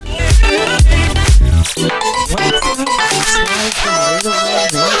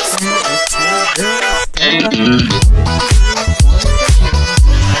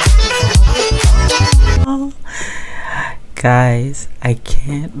Guys, I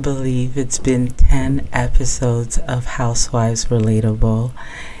can't believe it's been 10 episodes of Housewives Relatable.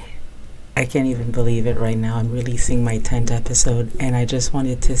 I can't even believe it right now. I'm releasing my 10th episode, and I just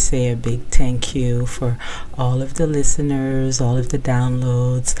wanted to say a big thank you for all of the listeners, all of the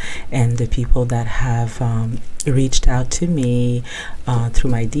downloads, and the people that have reached out to me through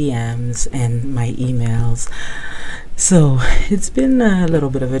my DMs and my emails. So it's been a little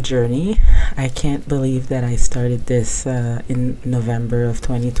bit of a journey. I can't believe that I started this in November of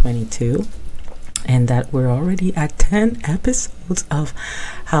 2022 and that we're already at 10 episodes of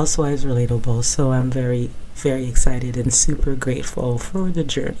Housewives Relatable. So I'm very, very excited and super grateful for the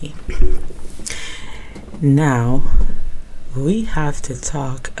journey. Now, we have to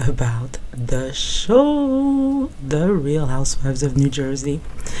talk about the show, The Real Housewives of New Jersey.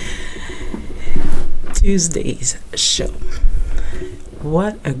 Tuesday's show.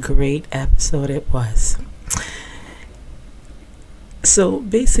 What a great episode it was. So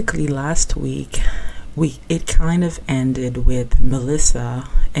basically last week it kind of ended with Melissa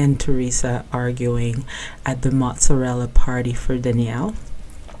and Teresa arguing at the mozzarella party for Danielle.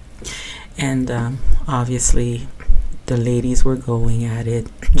 And obviously the ladies were going at it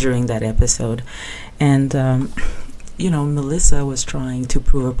during that episode. And Melissa was trying to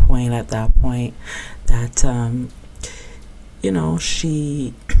prove a point at that point that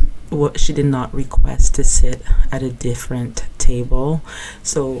she did not request to sit at a different table.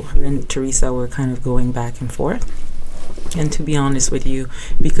 So her and Teresa were kind of going back and forth. And to be honest with you,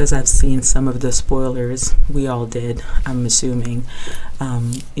 because I've seen some of the spoilers, we all did, I'm assuming,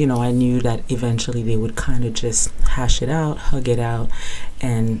 I knew that eventually they would kind of just hash it out, hug it out,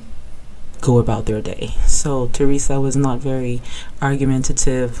 and go about their day. So Teresa was not very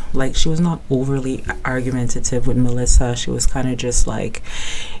argumentative. Like, she was not overly argumentative with Melissa. She was kind of just like,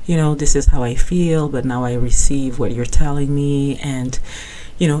 this is how I feel, but now I receive what you're telling me, and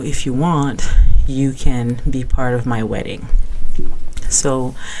if you want, you can be part of my wedding.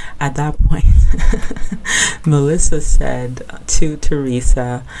 So at that point, Melissa said to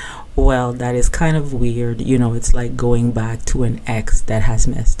Teresa, well, that is kind of weird. It's like going back to an ex that has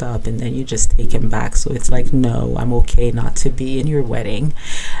messed up and then you just take him back. So it's like, no, I'm okay not to be in your wedding.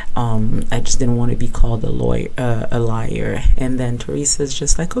 I just didn't want to be called a liar. And then Teresa's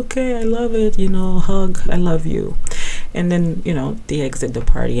just like, okay, I love it. Hug, I love you. And then, they exit the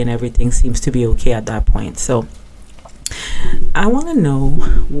party and everything seems to be okay at that point. So I want to know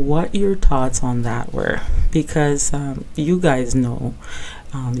what your thoughts on that were, because you guys know,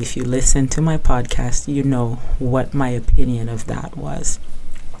 if you listen to my podcast, you know what my opinion of that was.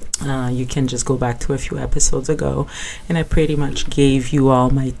 You can just go back to a few episodes ago, and I pretty much gave you all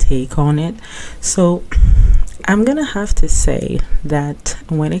my take on it. So I'm going to have to say that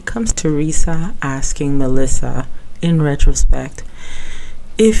when it comes to Teresa asking Melissa, in retrospect,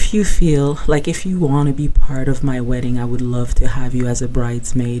 if you feel like if you want to be part of my wedding, I would love to have you as a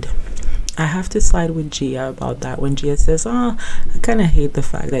bridesmaid. I have to side with Gia about that. When Gia says, I kind of hate the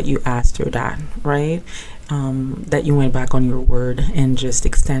fact that you asked her that, right? That you went back on your word and just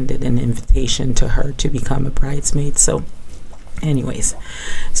extended an invitation to her to become a bridesmaid. So anyways,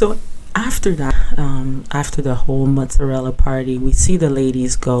 so after that, after the whole mozzarella party, we see the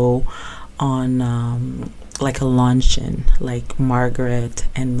ladies go on like a luncheon, like Margaret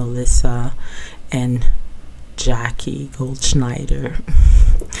and Melissa and Jackie Goldschneider.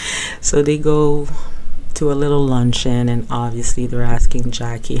 So they go to a little luncheon, and obviously they're asking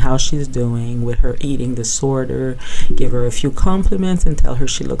Jackie how she's doing with her eating disorder, give her a few compliments and tell her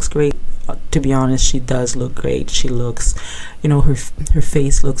she looks great. To be honest, she does look great. She looks, her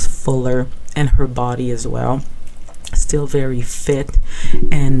face looks fuller, and her body as well. Still very fit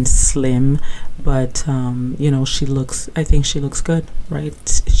and slim, but I think she looks good,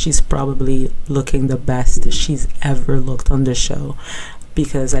 right? She's probably looking the best she's ever looked on the show,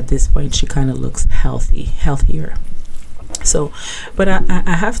 because at this point she kind of looks healthier. So, but I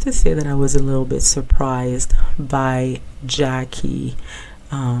have to say that I was a little bit surprised by Jackie,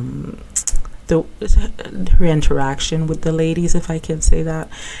 her interaction with the ladies, if I can say that,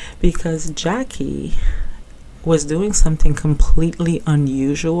 because Jackie was doing something completely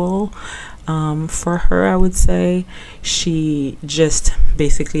unusual for her. I would say she just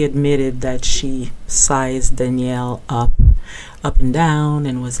basically admitted that she sized Danielle up and down,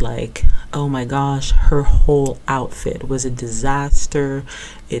 and was like, oh my gosh, her whole outfit was a disaster.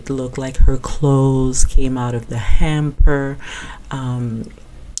 It looked like her clothes came out of the hamper.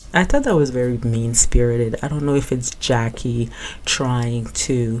 I thought that was very mean-spirited. I don't know if it's Jackie trying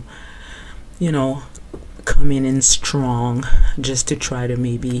to coming in strong just to try to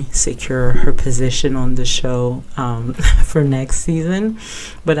maybe secure her position on the show for next season.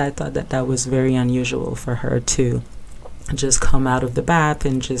 But I thought that that was very unusual for her to just come out of the bath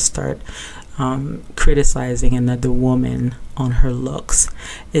and just start criticizing another woman on her looks,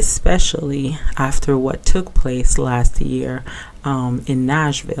 especially after what took place last year in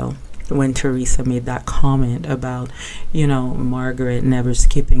Nashville, when Teresa made that comment about, Margaret never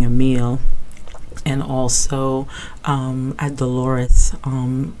skipping a meal. And also at Dolores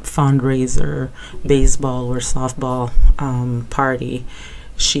fundraiser baseball or softball party,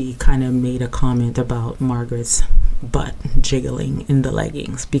 she kind of made a comment about Margaret's butt jiggling in the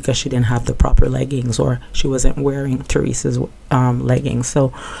leggings because she didn't have the proper leggings, or she wasn't wearing Teresa's leggings.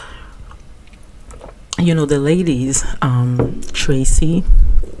 So, the ladies, Tracy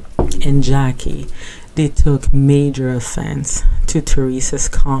and Jackie, they took major offense to Teresa's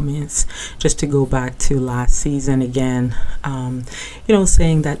comments. Just to go back to last season again,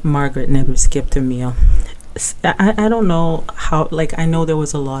 saying that Margaret never skipped a meal. I don't know how, I know there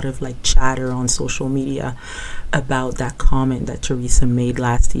was a lot of chatter on social media about that comment that Teresa made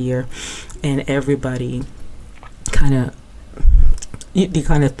last year, and everybody kind of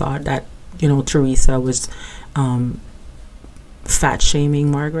thought that Teresa was fat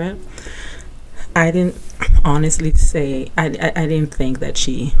shaming Margaret. I didn't honestly say I didn't think that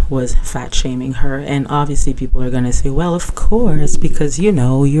she was fat shaming her, and obviously people are gonna say, well, of course, because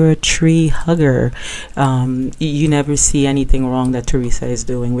you're a tree hugger, you never see anything wrong that Teresa is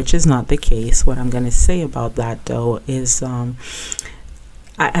doing, which is not the case. What I'm gonna say about that though is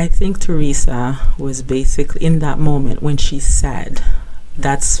I think Teresa was basically in that moment when she said,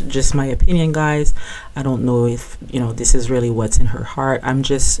 that's just my opinion, guys. I don't know if this is really what's in her heart. I'm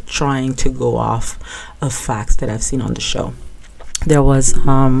just trying to go off of facts that I've seen on the show. There was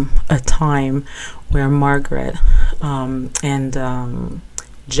a time where Margaret and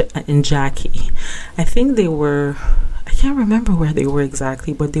Jackie, I think I can't remember where they were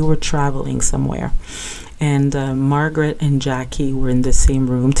exactly, but they were traveling somewhere. And Margaret and Jackie were in the same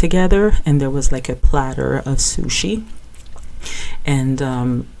room together, and there was a platter of sushi. And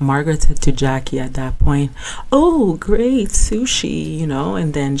Margaret said to Jackie at that point, "Oh, great sushi,"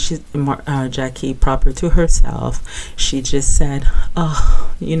 and then Jackie, proper to herself, she just said,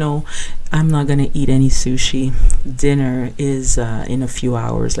 "Oh, I'm not gonna eat any sushi. Dinner is in a few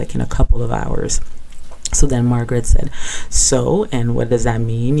hours, in a couple of hours." So then Margaret said, "So, and what does that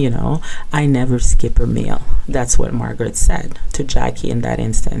mean? I never skip a meal." That's what Margaret said to Jackie in that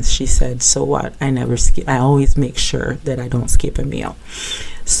instance. She said, "So what? I never skip. I always make sure that I don't skip a meal."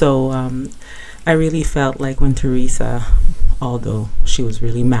 So I really felt like when Teresa, although she was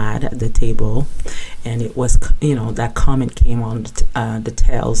really mad at the table, and it was, that comment came on the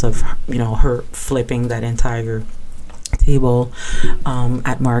tails of, her flipping that entire table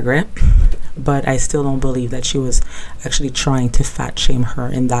at Margaret. But I still don't believe that she was actually trying to fat shame her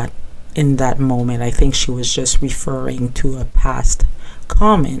in that moment. I think she was just referring to a past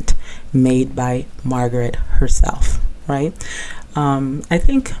comment made by Margaret herself, right? I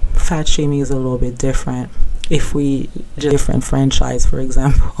think fat shaming is a little bit different. If we just different franchise, for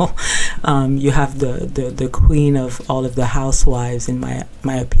example, you have the queen of all of the housewives, in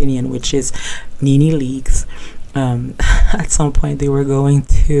my opinion, which is Nene Leakes. At some point they were going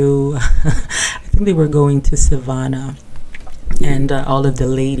to I think they were going to Savannah, and all of the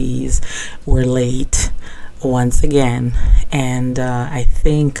ladies were late once again, and I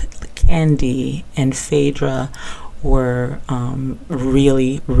think Candy and Phaedra were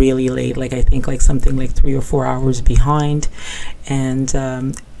really late, I think something 3 or 4 hours behind, and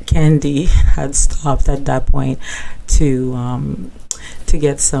Candy had stopped at that point to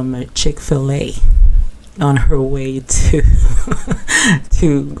get some Chick-fil-A on her way to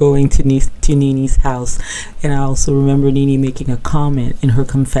to going to Nene's house. And I also remember Nene making a comment in her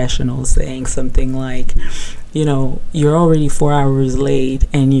confessional saying something like, you're already 4 hours late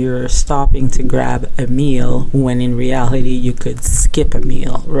and you're stopping to grab a meal, when in reality you could skip a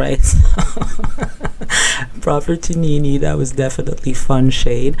meal, right? Proper to Nene, that was definitely fun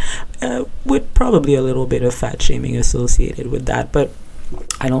shade, with probably a little bit of fat shaming associated with that, but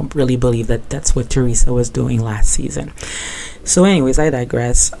I don't really believe that that's what Teresa was doing last season. So anyways, I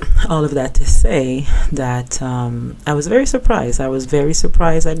digress. All of that to say that I was very surprised. I was very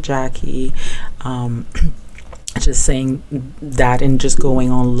surprised at Jackie just saying that and just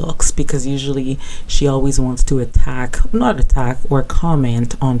going on looks, because usually she always wants to not attack or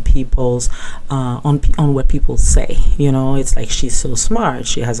comment on people's on what people say. It's like she's so smart,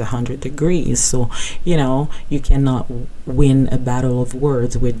 she has 100 degrees, so you cannot win a battle of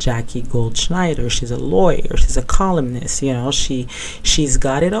words with Jackie Goldschneider. She's a lawyer, she's a columnist, she's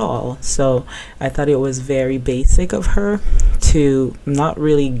got it all. So I thought it was very basic of her to not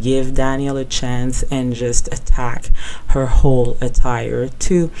really give Danielle a chance and just attack her whole attire.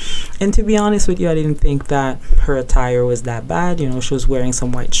 And to be honest with you, I didn't think that her attire was that bad. She was wearing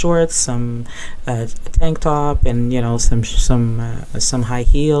some white shorts, some tank top, and some high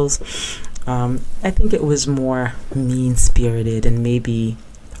heels. I think it was more mean-spirited and maybe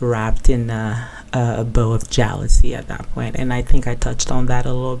wrapped in a bow of jealousy at that point. And I think I touched on that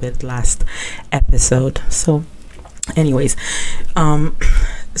a little bit last episode. So anyways,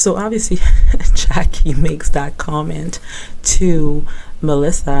 so obviously Jackie makes that comment to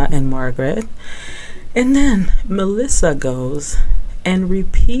Melissa and Margaret, and then Melissa goes and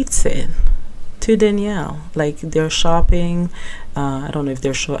repeats it to Danielle. Like, they're shopping. I don't know if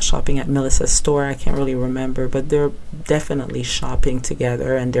they're shopping at Melissa's store. I can't really remember, but they're definitely shopping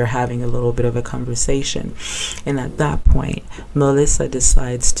together and they're having a little bit of a conversation. And at that point, Melissa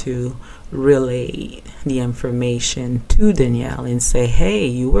decides to relay the information to Danielle and say, hey,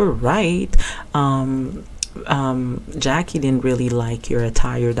 you were right. Jackie didn't really like your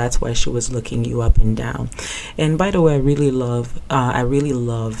attire. That's why she was looking you up and down. And by the way, I really loved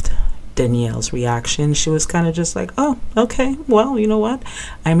Danielle's reaction. She was kind of just like, oh, okay, well, you know what?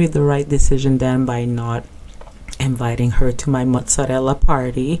 I made the right decision then by not inviting her to my mozzarella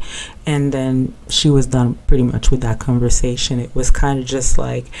party. And then she was done pretty much with that conversation. It was kind of just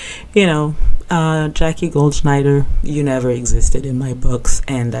like, Jackie Goldschneider, you never existed in my books,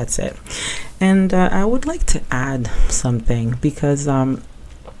 and that's it. And I would like to add something, because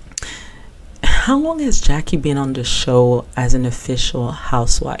how long has Jackie been on the show as an official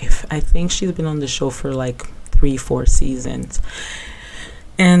housewife? I think she's been on the show for like 3-4 seasons.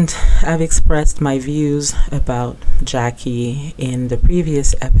 And I've expressed my views about Jackie in the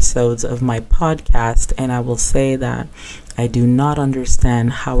previous episodes of my podcast, and I will say that I do not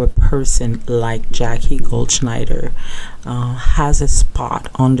understand how a person like Jackie Goldschneider has a spot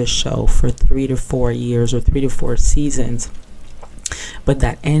on the show for 3 to 4 years or 3 to 4 seasons, but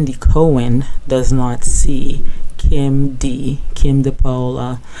that Andy Cohen does not see Kim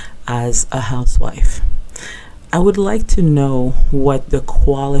DePaola as a housewife. I would like to know what the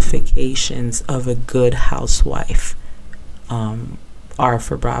qualifications of a good housewife are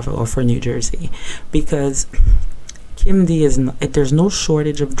for Bravo or for New Jersey, because Kim D there's no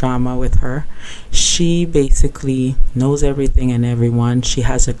shortage of drama with her. She basically knows everything and everyone. She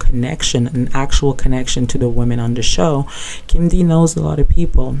has an actual connection to the women on the show. Kim D knows a lot of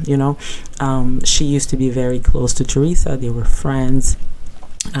people, She used to be very close to Teresa. They were friends.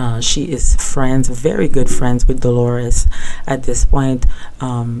 She is very good friends with Dolores at this point.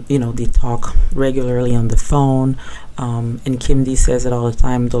 They talk regularly on the phone. And Kim D says it all the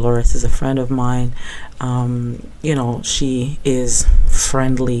time. Dolores is a friend of mine. She is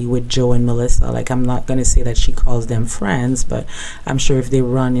friendly with Joe and Melissa. Like, I'm not going to say that she calls them friends, but I'm sure if they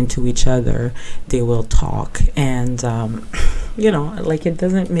run into each other, they will talk. And, it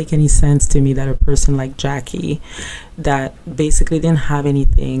doesn't make any sense to me that a person like Jackie, that basically didn't have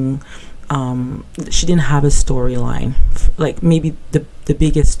anything, she didn't have a storyline. Like, maybe the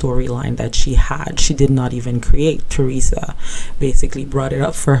biggest storyline that she did not even create. Teresa basically brought it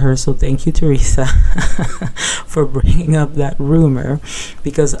up for her, so thank you, Teresa, for bringing up that rumor,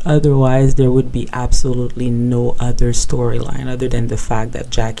 because otherwise there would be absolutely no other storyline other than the fact that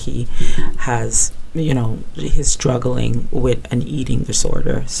Jackie has, he's struggling with an eating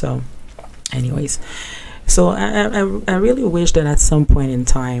disorder. So anyways, so I really wish that at some point in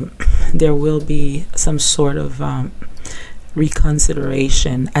time there will be some sort of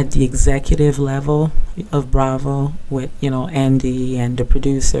reconsideration at the executive level of Bravo with, Andy and the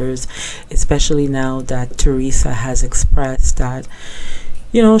producers, especially now that Teresa has expressed that,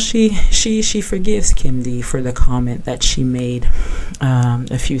 she forgives Kim D for the comment that she made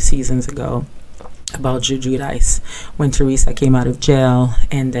a few seasons ago about Giudice when Teresa came out of jail,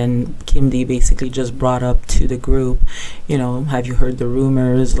 and then Kim D basically just brought up to the group, have you heard the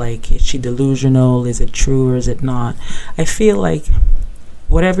rumors? Like, is she delusional? Is it true or is it not? I feel like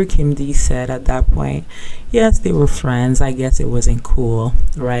whatever Kim D said at that point, yes, they were friends. I guess it wasn't cool,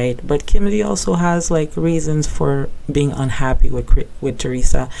 right? But Kim D also has like reasons for being unhappy with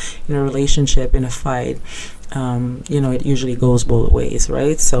Teresa in a relationship, in a fight. It usually goes both ways,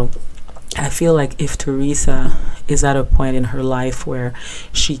 right? So I feel like if Teresa is at a point in her life where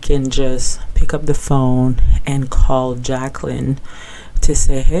she can just pick up the phone and call Jacqueline to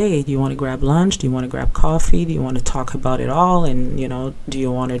say, hey, do you want to grab lunch? Do you want to grab coffee? Do you want to talk about it all? And, do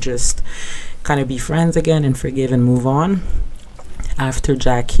you want to just kind of be friends again and forgive and move on? After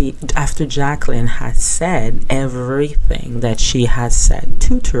Jacqueline has said everything that she has said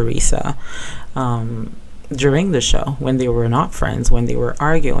to Teresa, during the show, when they were not friends, when they were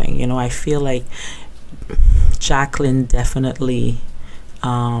arguing, I feel like Jacqueline definitely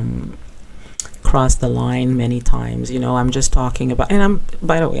crossed the line many times. I'm just talking about, and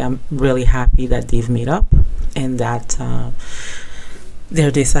by the way, I'm really happy that they've made up and that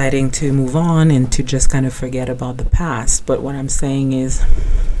they're deciding to move on and to just kind of forget about the past. But what I'm saying is,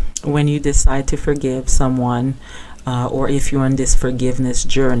 when you decide to forgive someone, or if you're on this forgiveness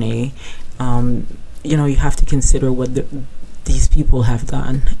journey, you have to consider what these people have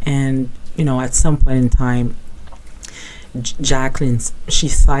done. And, at some point in time, Jacqueline, she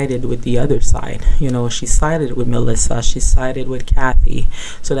sided with the other side. She sided with Melissa. She sided with Kathy.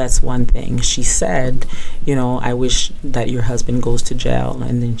 So that's one thing. She said, I wish that your husband goes to jail.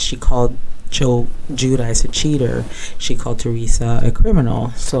 And then she called Judas a cheater. She called Teresa a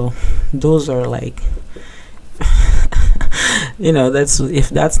criminal. So those are like, if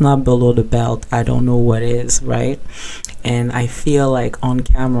that's not below the belt, I don't know what is, right? And I feel like on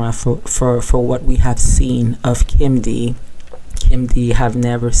camera, for what we have seen of Kim D have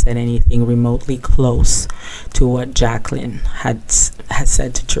never said anything remotely close to what Jacqueline had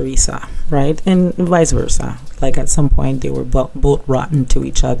said to Teresa, right? And vice versa. Like at some point they were both rotten to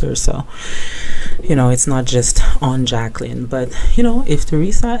each other. So, it's not just on Jacqueline. But, if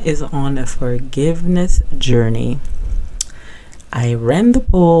Teresa is on a forgiveness journey, I ran the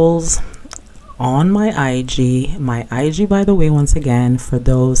polls on my IG. My IG, by the way, once again, for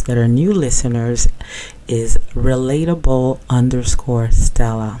those that are new listeners, is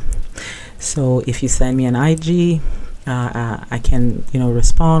relatable_Stella. So if you send me an IG, I can,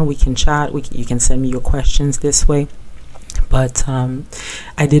 respond. We can chat. You can send me your questions this way. But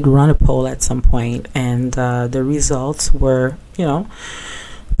I did run a poll at some point, and the results were,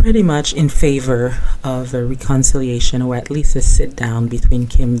 pretty much in favor of a reconciliation, or at least a sit down between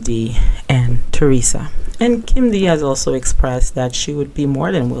Kim D and Teresa. And Kim D has also expressed that she would be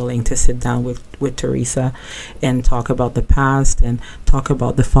more than willing to sit down with Teresa and talk about the past and talk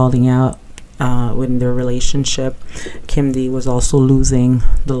about the falling out within their relationship. Kim D was also losing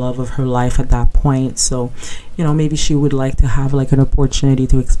the love of her life at that point. So, maybe she would like to have like an opportunity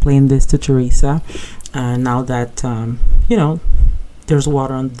to explain this to Teresa. Now that, there's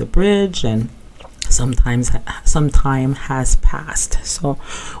water under the bridge and some time has passed. So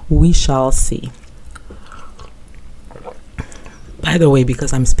we shall see. By the way,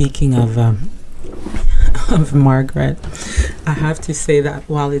 because I'm speaking of Margaret, I have to say that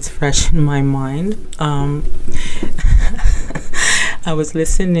while it's fresh in my mind, I was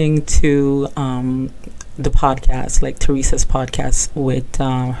listening to the podcast, like Teresa's podcast with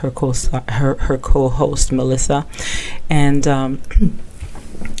her co-host Melissa, and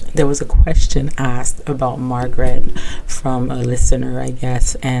there was a question asked about Margaret from a listener, I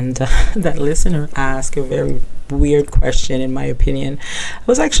guess, and that listener asked a very weird question, in my opinion. I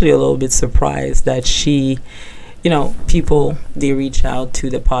was actually a little bit surprised that she, people, they reach out to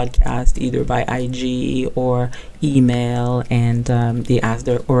the podcast either by IG or email, and they ask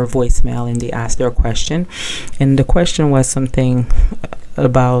or voicemail, and they ask their question. And the question was something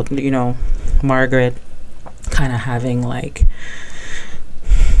about, Margaret kind of having like,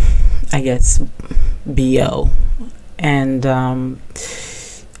 I guess, BO. And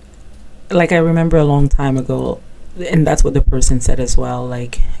like I remember a long time ago, and that's what the person said as well,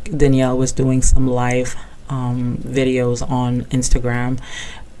 like Danielle was doing some live videos on Instagram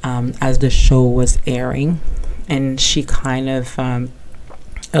as the show was airing, and she kind of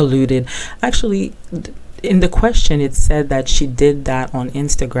alluded, actually in the question it said that she did that on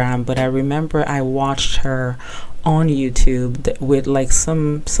Instagram, but I remember I watched her on YouTube with like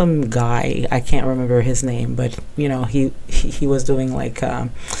some guy, I can't remember his name, but he was doing like a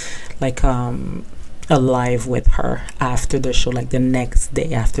live with her after the show, like the next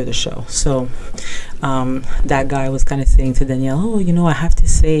day after the show. So that guy was kind of saying to Danielle, oh, I have to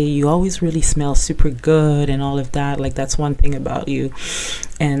say you always really smell super good and all of that, like that's one thing about you.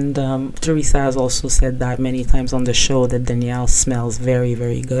 And Teresa has also said that many times on the show, that Danielle smells very,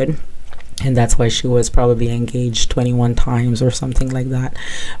 very good. And that's why she was probably engaged 21 times or something like that.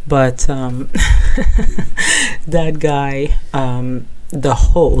 But that guy, the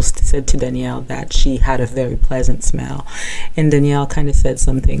host said to Danielle that she had a very pleasant smell. And Danielle kind of said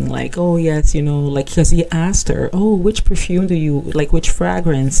something like, oh, yes, like, because he asked her, oh, which perfume do you, like, which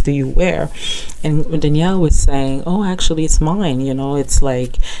fragrance do you wear? And Danielle was saying, oh, actually, it's mine. It's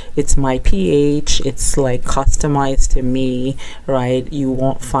like, it's my pH. It's like customized to me, right? You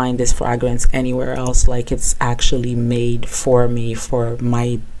won't find this fragrance anywhere else. Like, it's actually made for me, for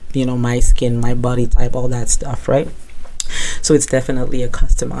my, my skin, my body type, all that stuff, right? So it's definitely a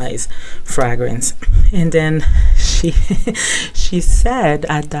customized fragrance. And then she she said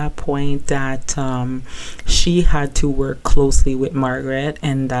at that point that she had to work closely with Margaret,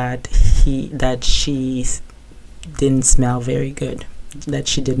 and that she didn't smell very good, that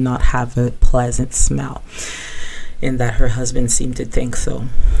she did not have a pleasant smell, and that her husband seemed to think so.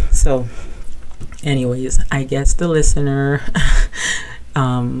 So anyways, I guess the listener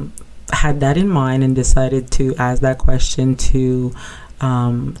had that in mind and decided to ask that question to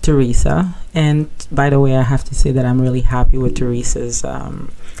Teresa. And by the way, I have to say that I'm really happy with Teresa's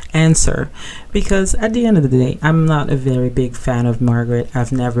answer, because at the end of the day, I'm not a very big fan of Margaret.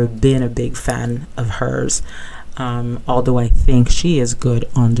 I've never been a big fan of hers, although I think she is good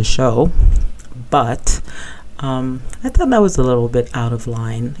on the show. But I thought that was a little bit out of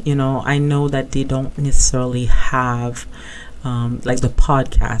line. I know that they don't necessarily have like the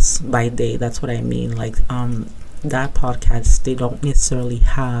podcast by day. That's what I mean. Like that podcast, they don't necessarily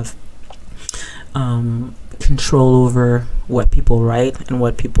have control over what people write and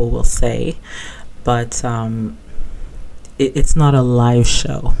what people will say. But it's not a live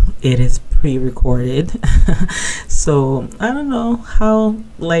show. It is pre-recorded. So I don't know how,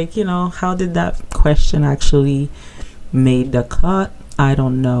 how did that question actually made the cut? I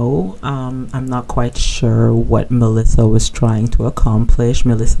don't know. I'm not quite sure what Melissa was trying to accomplish.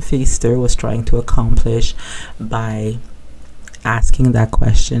 Melissa Feaster was trying to accomplish by asking that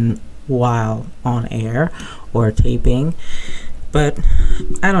question while on air or taping. But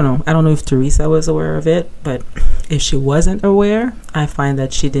I don't know. I don't know if Teresa was aware of it, but if she wasn't aware, I find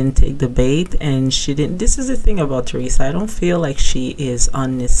that she didn't take the bait, and she didn't. This is the thing about Teresa. I don't feel like she is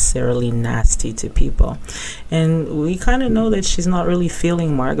unnecessarily nasty to people. And we kind of know that she's not really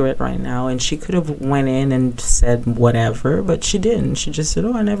feeling Margaret right now, and she could have went in and said whatever, but she didn't. She just said,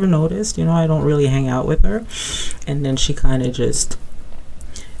 oh, I never noticed. I don't really hang out with her. And then she kind of just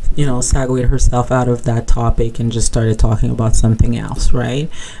segued herself out of that topic and just started talking about something else, right?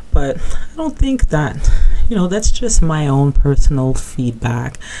 But I don't think that, that's just my own personal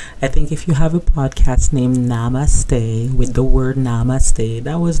feedback. I think if you have a podcast named Namaste with the word Namaste,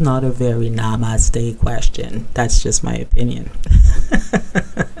 that was not a very Namaste question. That's just my opinion.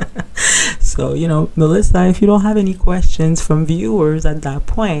 So, Melissa, if you don't have any questions from viewers at that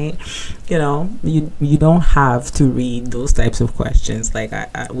point, you don't have to read those types of questions. Like,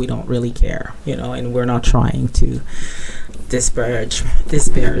 we don't really care, and we're not trying to disparage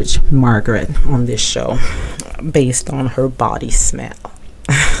Margaret on this show based on her body smell.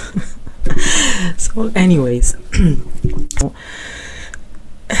 So anyways,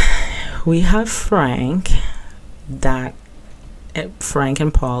 we have Frank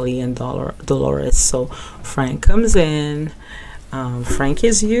and Polly and Dolores. So Frank comes in. Frank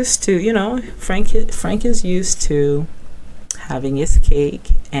is used to, Frank is used to having his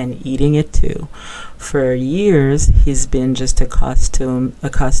cake and eating it too. For years, he's been just accustomed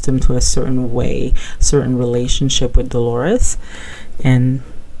to a certain relationship with Dolores. And,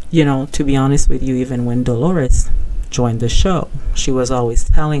 to be honest with you, even when Dolores joined the show, she was always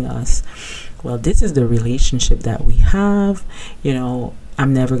telling us, well, this is the relationship that we have.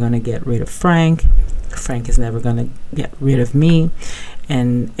 I'm never going to get rid of Frank. Frank is never going to get rid of me.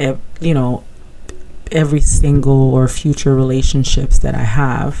 And, every single or future relationships that I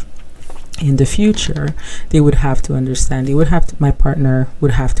have in the future, they would have to understand. My partner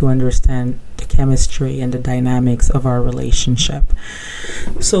would have to understand the chemistry and the dynamics of our relationship.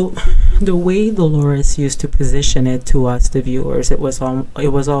 So the way Dolores used to position it to us, the viewers, it was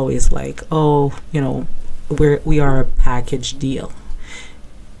always like, oh, we are a package deal.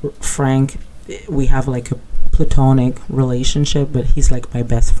 Frank, we have like a platonic relationship, but he's like my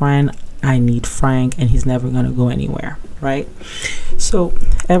best friend. I need Frank, and he's never going to go anywhere, right? So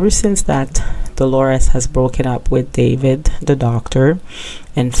ever since that, Dolores has broken up with David, the doctor,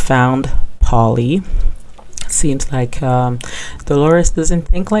 and found Polly. Seems like Dolores doesn't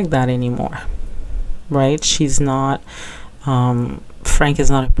think like that anymore, right? She's not, Frank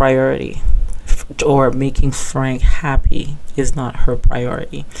is not a priority, or making Frank happy is not her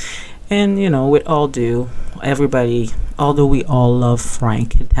priority. And, with all due, everybody, although we all love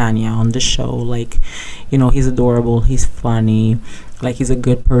Frank and Tanya on the show, he's adorable, he's funny, like he's a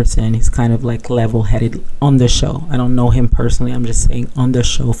good person. He's kind of like level-headed on the show. I don't know him personally. I'm just saying on the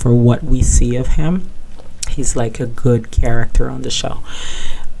show, for what we see of him, he's like a good character on the show.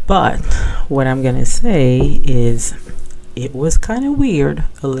 But what I'm gonna say is, it was kind of weird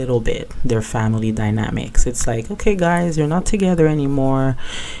a little bit, their family dynamics. It's like, okay guys, you're not together anymore,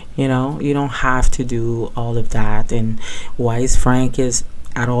 you know, you don't have to do all of that. And why is Frank is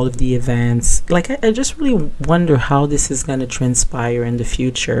at all of the events? Like, I just really wonder how this is going to transpire in the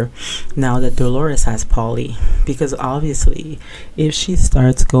future now that Dolores has Paulie, because obviously if she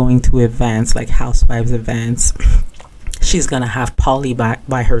starts going to events like housewives events, she's gonna have Paulie back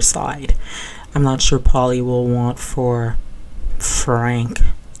by her side. I'm not sure Paulie will want for Frank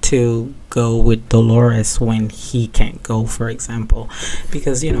to go with Dolores when he can't go, for example,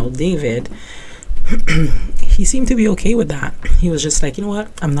 because, you know, David, he seemed to be okay with that. He was just like, you know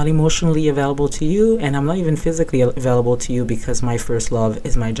what, I'm not emotionally available to you, and I'm not even physically available to you, because my first love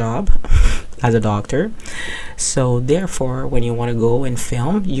is my job as a doctor. So therefore, when you want to go and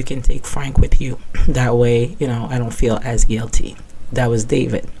film, you can take Frank with you. That way, you know, I don't feel as guilty. That was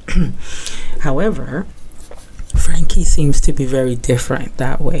David. However, Frankie seems to be very different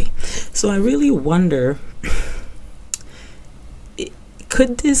that way. So I really wonder,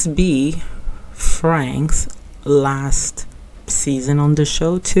 could this be Frank's last season on the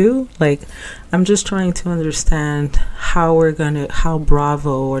show too? Like, I'm just trying to understand how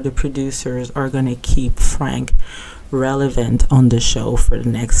Bravo or the producers are gonna keep Frank relevant on the show for the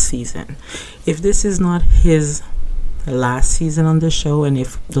next season. If this is not his last season on the show, and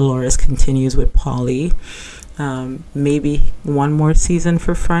if Dolores continues with Paulie, maybe one more season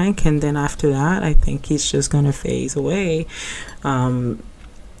for Frank, and then after that I think he's just gonna phase away.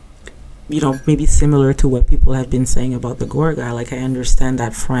 You know, maybe similar to what people have been saying about the Gore guy. Like, I understand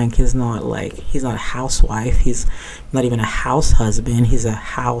that Frank is not like, he's not a housewife, he's not even a house husband, he's a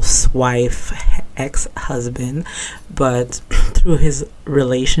housewife ex-husband, but through his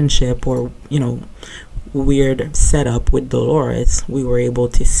relationship, or, you know, weird setup with Dolores, we were able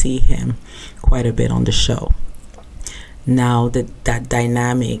to see him quite a bit on the show. Now that that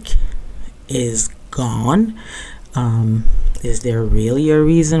dynamic is gone, is there really a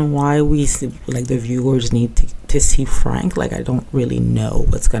reason why we see, like, the viewers need to see Frank? Like, I don't really know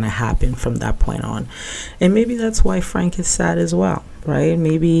what's gonna happen from that point on. And maybe that's why Frank is sad as well, right?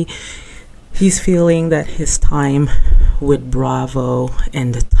 Maybe he's feeling that his time with Bravo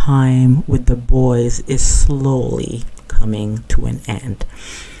and the time with the boys is slowly coming to an end.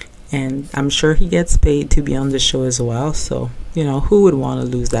 And I'm sure he gets paid to be on the show as well. So, you know, who would want to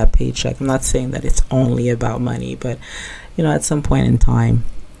lose that paycheck? I'm not saying that it's only about money, but, you know, at some point in time,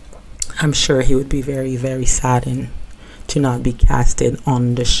 I'm sure he would be very, very saddened to not be casted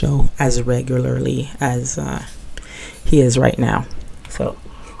on the show as regularly as he is right now. So,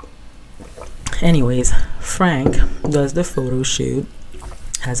 anyways, Frank does the photo shoot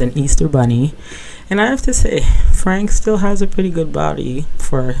as an Easter bunny. And I have to say, Frank still has a pretty good body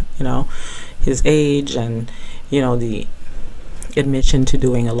for, you know, his age, and, you know, the admission to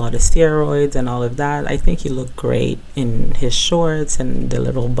doing a lot of steroids and all of that. I think he looked great in his shorts and the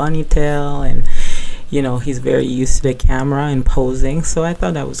little bunny tail, and, you know, he's very used to the camera and posing. So I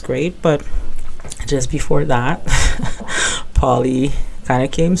thought that was great. But just before that, Paulie kind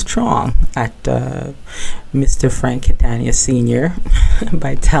of came strong at Mr. Frank Catania Sr.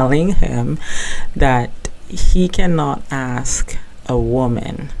 by telling him that he cannot ask a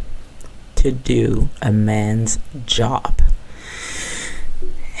woman to do a man's job.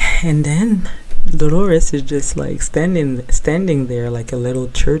 And then Dolores is just like standing there like a little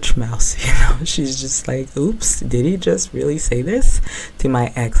church mouse, you know. She's just like, oops, did he just really say this to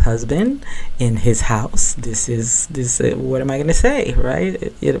my ex-husband in his house? This what am I gonna say,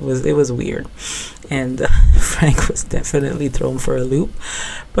 right? It was weird. And Frank was definitely thrown for a loop.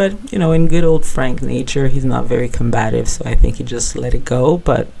 But, you know, in good old Frank nature, he's not very combative, so I think he just let it go.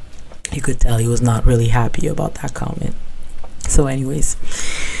 But you could tell he was not really happy about that comment. So anyways,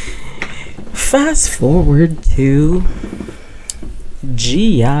 fast forward to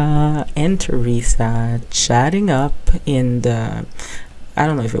Gia and Teresa chatting up in the, I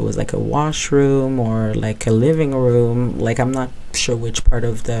don't know if it was like a washroom or like a living room. Like, I'm not sure which part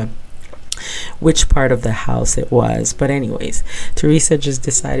of the house it was, but anyways, Teresa just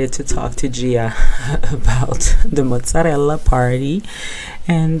decided to talk to Gia about the mozzarella party,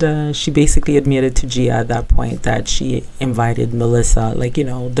 and she basically admitted to Gia at that point that she invited Melissa, like, you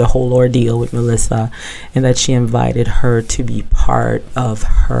know, the whole ordeal with Melissa, and that she invited her to be part of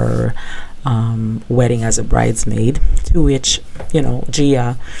her wedding as a bridesmaid, to which, you know,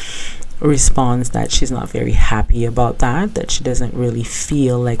 Gia responds that she's not very happy about that she doesn't really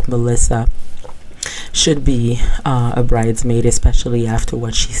feel like Melissa should be a bridesmaid, especially after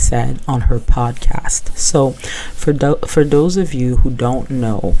what she said on her podcast. So for those of you who don't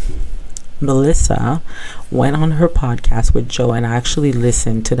know, Melissa went on her podcast with Joe, and I actually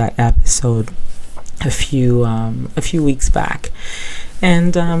listened to that episode a few weeks back.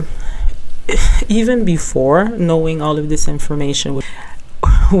 And even before knowing all of this information,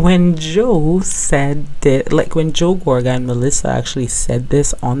 when Joe said that, like when Joe Gorga and Melissa actually said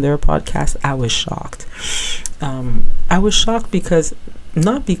this on their podcast, I was shocked. I was shocked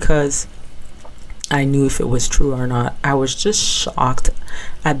not because I knew if it was true or not. I was just shocked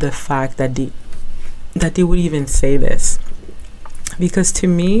at the fact that they would even say this. Because to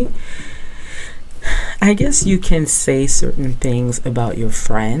me, I guess you can say certain things about your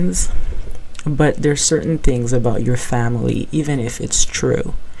friends, but there's certain things about your family, even if it's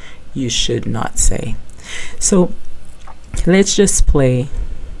true, you should not say. So let's just play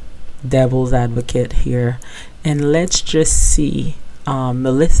devil's advocate here, and let's just see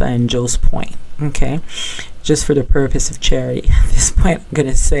Melissa and Joe's point. Okay, just for the purpose of charity, at this point, I'm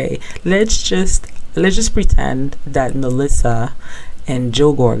gonna say let's just pretend that Melissa and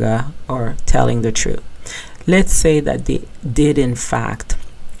Joe Gorga are telling the truth. Let's say that they did in fact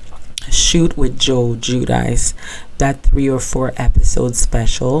shoot with Joe Giudice that 3 or 4 episode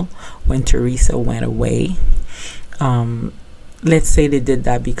special when Teresa went away. Let's say they did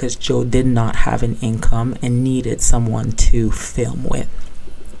that because Joe did not have an income and needed someone to film with.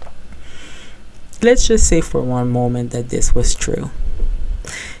 Let's just say for one moment that this was true.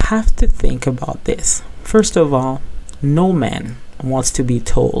 You have to think about this. First of all, no man wants to be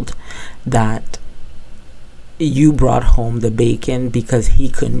told that you brought home the bacon because he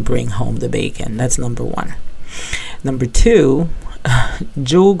couldn't bring home the bacon. That's number one. Number two,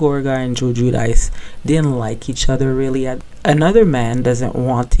 Joe Gorga and Joe Giudice didn't like each other really. Another man doesn't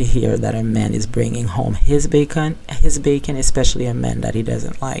want to hear that a man is bringing home his bacon, especially a man that he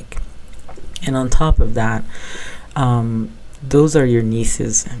doesn't like. And on top of that, those are your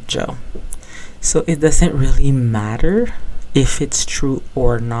nieces, Joe. So it doesn't really matter if it's true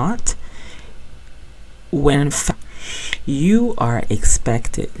or not. When in fact, you are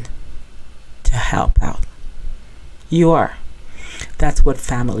expected to help out. You are. That's what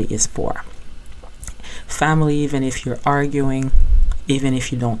family is for. Family, even if you're arguing, even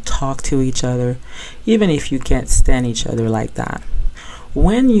if you don't talk to each other, even if you can't stand each other like that,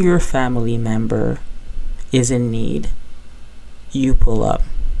 when your family member is in need, you pull up,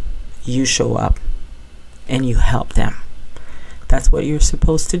 you show up, and you help them. That's what you're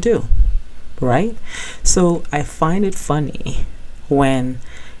supposed to do, right? So I find it funny when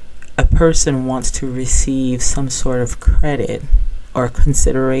a person wants to receive some sort of credit or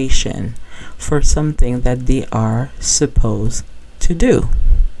consideration for something that they are supposed to do.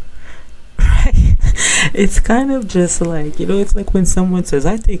 Right? It's kind of just like, it's like when someone says,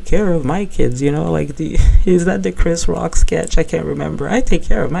 I take care of my kids, like is that the Chris Rock sketch? I can't remember. I take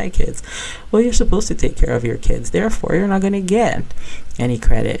care of my kids. Well, you're supposed to take care of your kids. Therefore, you're not going to get any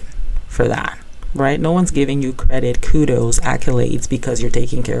credit for that, right? No one's giving you credit, kudos, accolades because you're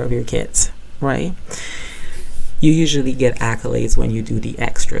taking care of your kids, right? You usually get accolades when you do the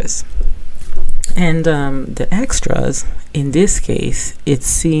extras. And the extras, in this case, it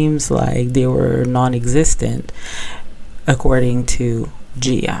seems like they were non-existent, according to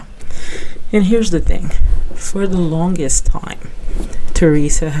Gia. And here's the thing. For the longest time,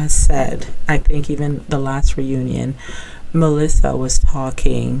 Teresa has said, I think even the last reunion, Melissa was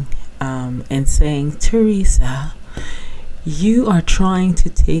talking and saying, Teresa, you are trying to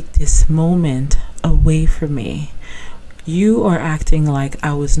take this moment away from me. You are acting like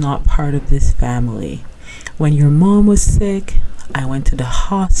I was not part of this family. When your mom was sick, I went to the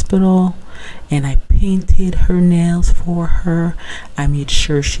hospital and I painted her nails for her. I made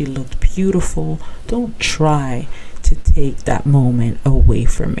sure she looked beautiful. Don't try to take that moment away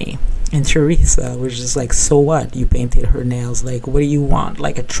from me. And Teresa was just like, so what? You painted her nails. Like, what do you want?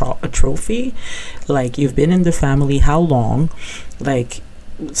 Like a trophy? Like, you've been in the family how long? Like,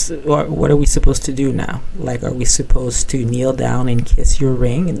 or what are we supposed to do now? Like, are we supposed to kneel down and kiss your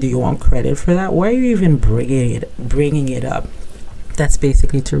ring? And do you want credit for that? Why are you even bringing it up? That's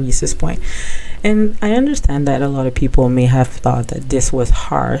basically Teresa's point. And I understand that a lot of people may have thought that this was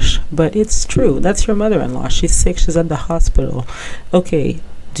harsh, but it's true. That's your mother-in-law. She's sick. She's at the hospital. Okay,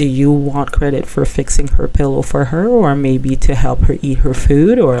 do you want credit for fixing her pillow for her, or maybe to help her eat her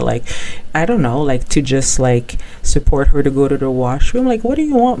food, or like, I don't know, like to just like support her to go to the washroom? Like, what do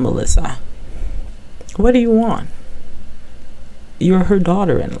you want, Melissa? What do you want? You're her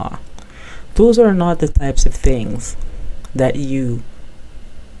daughter-in-law. those are not the types of things that you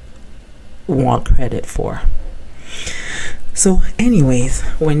want credit for. So anyways,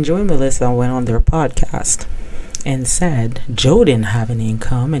 when Joe and Melissa went on their podcast and said Joe didn't have an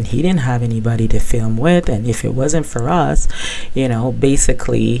income and he didn't have anybody to film with, and if it wasn't for us,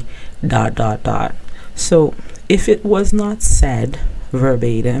 basically ... So if it was not said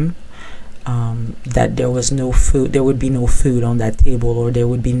verbatim, that there would be no food on that table, or there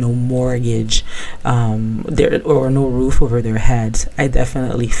would be no mortgage, or no roof over their heads, I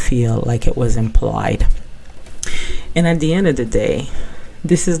definitely feel like it was implied. And at the end of the day,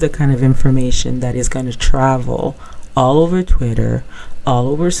 this is the kind of information that is going to travel all over Twitter, all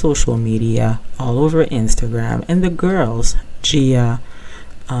over social media, all over Instagram, and the girls, Gia,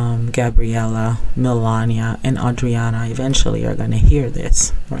 Gabriella, Melania, and Adriana, eventually are going to hear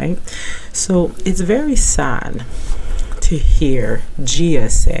this, right? So it's very sad to hear Gia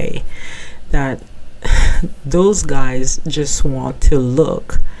say that those guys just want to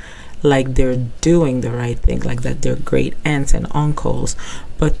look like they're doing the right thing, like that they're great aunts and uncles,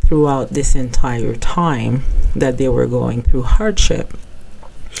 but throughout this entire time that they were going through hardship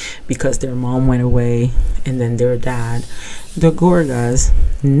because their mom went away and then their dad, the Gorgas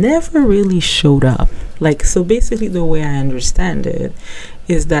never really showed up. So basically the way I understand it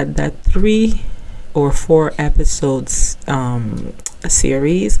is that 3 or 4 episodes a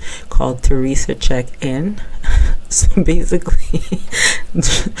series called Teresa Check In. So basically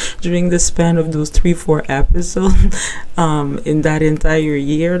during the span of those 3-4 episodes, in that entire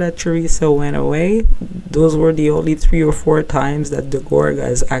year that Teresa went away, those were the only 3 or 4 times that the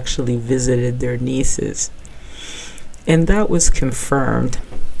Gorgas actually visited their nieces. And that was confirmed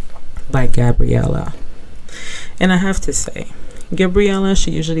by Gabriella. And I have to say, Gabriella,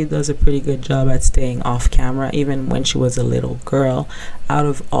 she usually does a pretty good job at staying off camera. Even when she was a little girl, out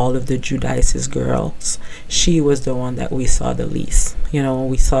of all of the Giudice's girls, she was the one that we saw the least.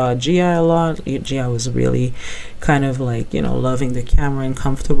 We saw Gia a lot. Gia was really kind of loving the camera and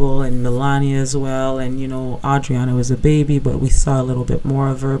comfortable, and Melania as well. And Adriana was a baby, but we saw a little bit more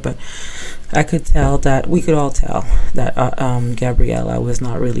of her. But we could all tell that Gabriella was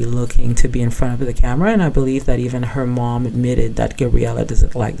not really looking to be in front of the camera, and I believe that even her mom admitted that Gabriella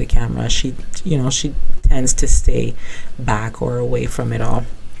doesn't like the camera. She tends to stay back or away from it all.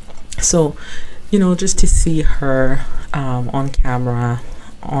 So, just to see her on camera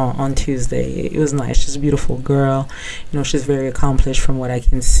on Tuesday, it was nice. She's a beautiful girl. She's very accomplished from what I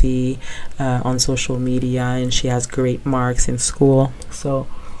can see on social media, and she has great marks in school. So,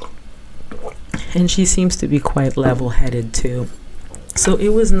 and she seems to be quite level-headed too. So it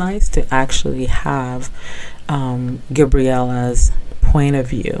was nice to actually have Gabriella's point of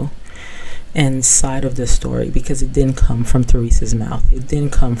view and side of the story, because it didn't come from Teresa's mouth. It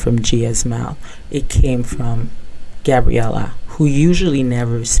didn't come from Gia's mouth. It came from Gabriella, who usually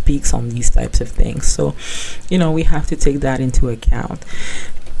never speaks on these types of things. So, we have to take that into account.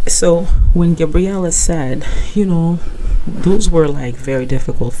 So when Gabriella said, those were very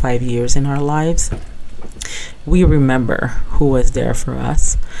difficult 5 years in our lives, we remember who was there for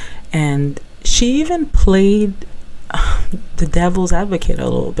us. And she even played the devil's advocate a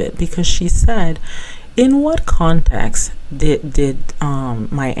little bit, because she said, in what context did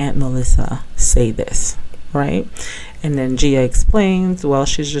my Aunt Melissa say this, right? And then Gia explains, well,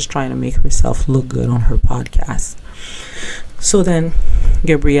 she's just trying to make herself look good on her podcast. So then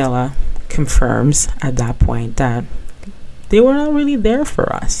Gabriella confirms at that point that they were not really there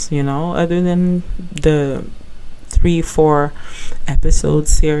for us, other than the 3-4 episode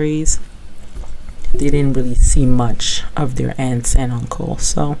series. They didn't really see much of their aunts and uncles.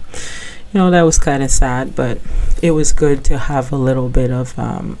 So, that was kind of sad, but it was good to have a little bit of,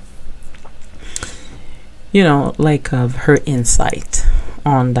 of her insight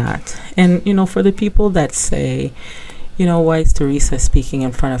on that. And, for the people that say, why is Teresa speaking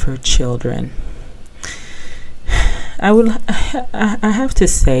in front of her children? I have to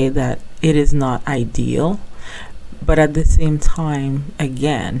say that it is not ideal, but at the same time,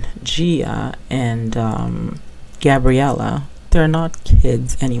 again, Gia and Gabriella, they're not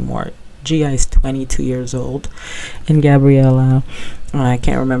kids anymore. Gia is 22 years old, and Gabriella, I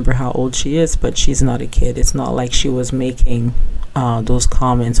can't remember how old she is, but she's not a kid. It's not like she was making those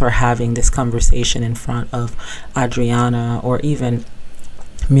comments or having this conversation in front of Adriana or even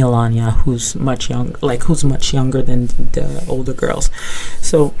Melania, who's much younger than the older girls.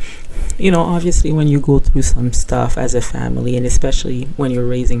 So, obviously when you go through some stuff as a family, and especially when you're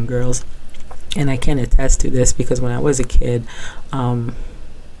raising girls, and I can attest to this because when I was a kid,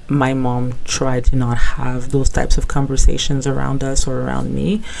 my mom tried to not have those types of conversations around us or around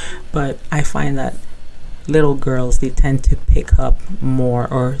me, but I find that little girls, they tend to pick up more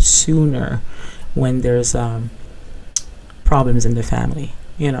or sooner when there's problems in the family.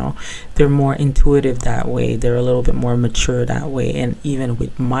 They're more intuitive that way. They're a little bit more mature that way. And even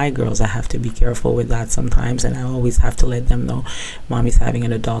with my girls, I have to be careful with that sometimes, and I always have to let them know mommy's having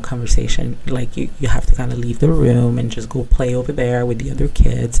an adult conversation. Like, you have to kind of leave the room and just go play over there with the other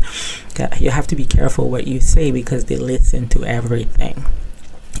kids. You have to be careful what you say, because they listen to everything,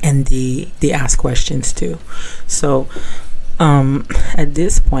 and they ask questions too. So at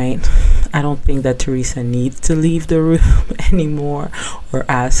this point, I don't think that Teresa needs to leave the room anymore, or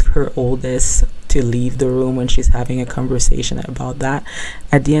ask her oldest to leave the room when she's having a conversation about that.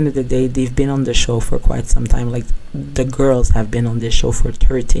 At the end of the day, they've been on the show for quite some time. Like, the girls have been on this show for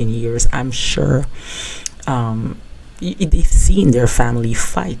 13 years. I'm sure they've seen their family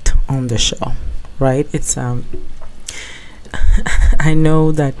fight on the show, right? It's I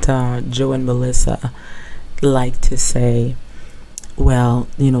know that Joe and Melissa like to say, well,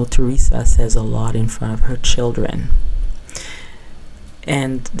 Teresa says a lot in front of her children,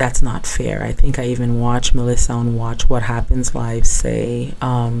 and that's not fair. I think I even watched Melissa on Watch What Happens Live say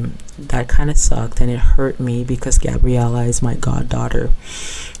that kind of sucked, and it hurt me, because Gabriella is my goddaughter,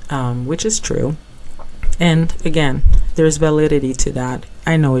 which is true. And again, there's validity to that.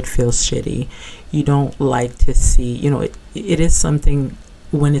 I know it feels shitty. You don't like to see, it is something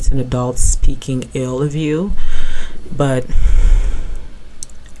when it's an adult speaking ill of you, but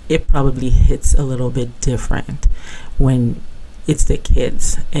it probably hits a little bit different when it's the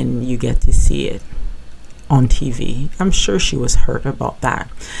kids and you get to see it on TV. I'm sure she was hurt about that.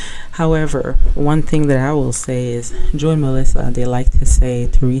 However, one thing that I will say is, Joe and Melissa, they like to say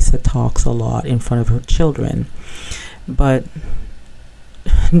Teresa talks a lot in front of her children, but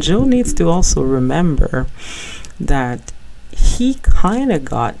Joe needs to also remember that he kind of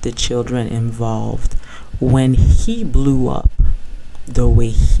got the children involved when he blew up the way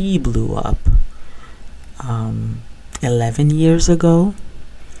he blew up 11 years ago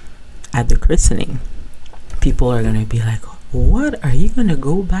at the christening. People are going to be like, what, are you going to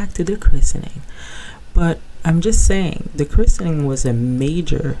go back to the christening? But I'm just saying, the christening was a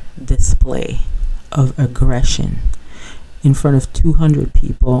major display of aggression in front of 200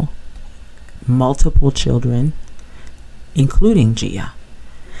 people, multiple children, including Gia.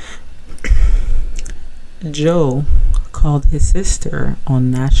 Joe called his sister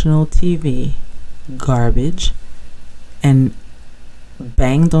on national TV garbage and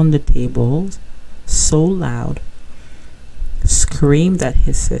banged on the tables so loud, screamed at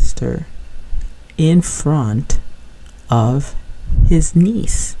his sister in front of his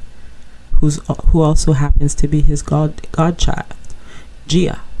niece, who also happens to be his godchild,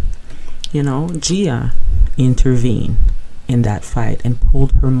 Gia. Gia intervened in that fight and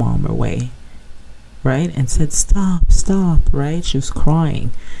pulled her mom away, right? And said, stop, right? She was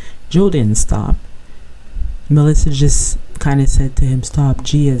crying. Joe didn't stop. Melissa just kind of said to him, stop,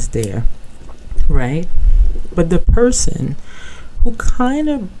 Gia's there, right? But the person who kind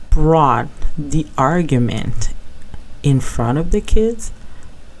of brought the argument in front of the kids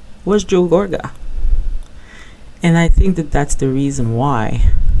was Joe Gorga. And I think that that's the reason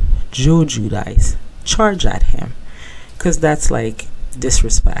why Joe Giudice charged at him, because that's like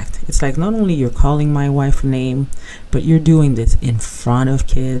disrespect. It's like, not only you're calling my wife a name, but you're doing this in front of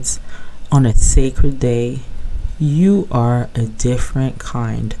kids on a sacred day. You are a different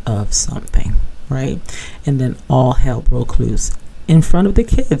kind of something, right? And then all hell broke loose in front of the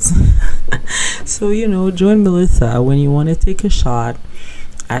kids. So, Joe and Melissa, when you want to take a shot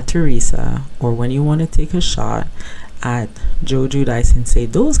at Teresa, or when you want to take a shot at Joe Giudice and say,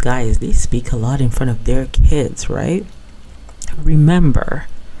 those guys, they speak a lot in front of their kids, right? Remember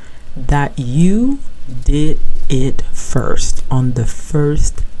that you did it first. On the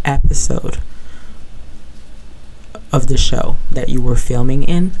first episode of the show that you were filming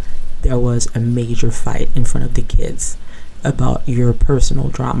in, there was a major fight in front of the kids about your personal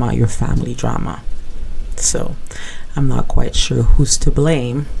drama, your family drama. So I'm not quite sure who's to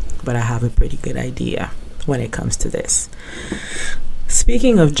blame, but I have a pretty good idea when it comes to this.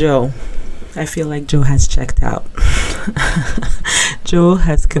 Speaking of Joe, I feel like Joe has checked out. Joe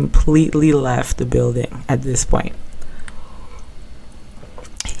has completely left the building at this point.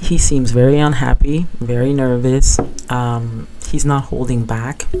 He seems very unhappy, very nervous. He's not holding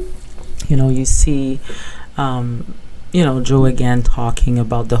back. You see, Joe again talking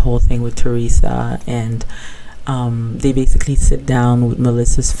about the whole thing with Teresa, and they basically sit down with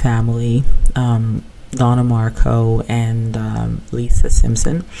Melissa's family. Donna Marco and Lisa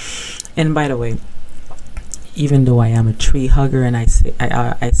Simpson. And by the way, even though I am a tree hugger, and I say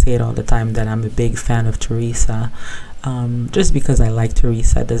it all the time that I'm a big fan of Teresa, just because I like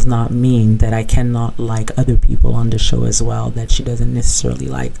Teresa does not mean that I cannot like other people on the show as well that she doesn't necessarily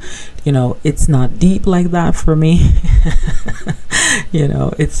like. It's not deep like that for me.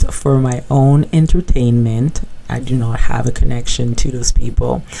 It's for my own entertainment. I do not have a connection to those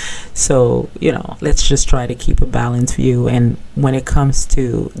people. So, let's just try to keep a balanced view. And when it comes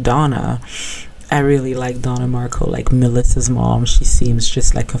to Donna, I really like Donna Marco, like Melissa's mom. She seems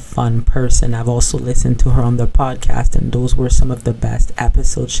just like a fun person. I've also listened to her on the podcast, and those were some of the best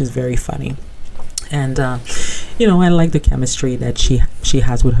episodes. She's very funny. And, I like the chemistry that she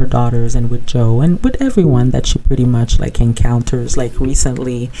has with her daughters and with Joe and with everyone that she pretty much like encounters. Like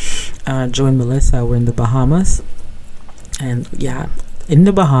recently, Joe and Melissa were in the Bahamas. And yeah, in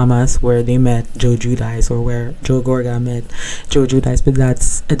the Bahamas where they met Joe Giudice, or where Joe Gorga met Joe Giudice, but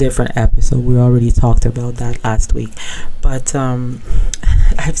that's a different episode. We already talked about that last week. But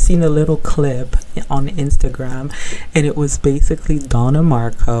I've seen a little clip on Instagram, and it was basically Donna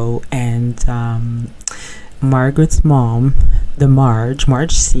Marco and Margaret's mom, the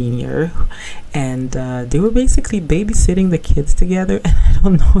Marge Senior, and they were basically babysitting the kids together. And I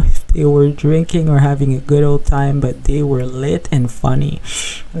don't know if they were drinking or having a good old time, but they were lit and funny.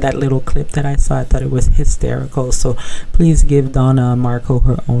 That little clip that I saw, I thought it was hysterical. So please give Donna Marco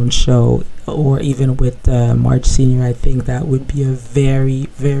her own show, or even with Marge Senior. I think that would be a very,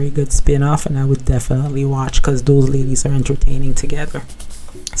 very good spin-off, and I would definitely watch because those ladies are entertaining together.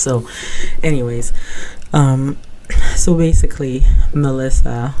 So anyways, so basically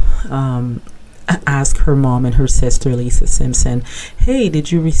Melissa asked her mom and her sister Lisa Simpson, hey,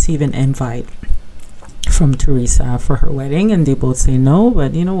 did you receive an invite from Teresa for her wedding? And they both say no,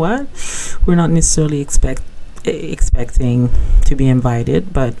 but you know what, we're not necessarily expecting to be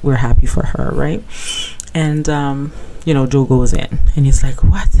invited, but we're happy for her, right? And Joe goes in and he's like,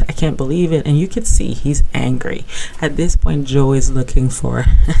 what? I can't believe it. And you could see he's angry. At this point, Joe is looking for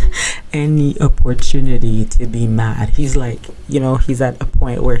any opportunity to be mad. He's like, he's at a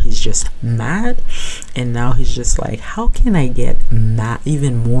point where he's just mad. And now he's just like, how can I get mad,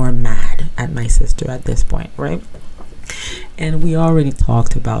 even more mad at my sister at this point, right? And we already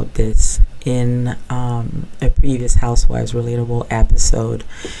talked about this in a previous Housewives Relatable episode.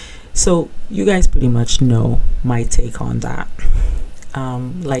 So you guys pretty much know my take on that.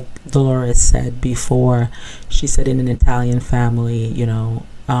 Like Dolores said before, she said in an Italian family,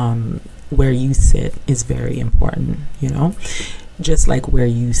 where you sit is very important, just like where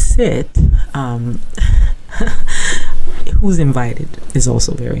you sit, who's invited is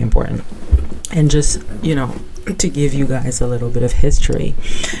also very important. And just, to give you guys a little bit of history,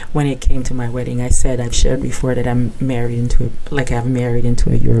 when it came to my wedding, I said, I've shared before that I'm married into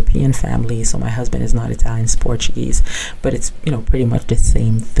a European family. So my husband is not Italian, it's Portuguese, but it's, pretty much the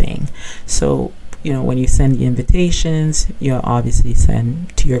same thing. So, when you send the invitations, you obviously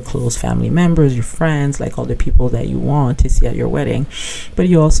send to your close family members, your friends, like all the people that you want to see at your wedding. But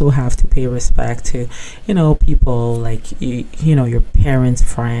you also have to pay respect to, people like, your parents'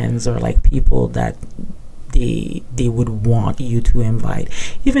 friends, or like people that they would want you to invite.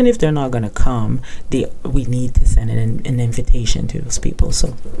 Even if they're not going to come, we need to send an invitation to those people.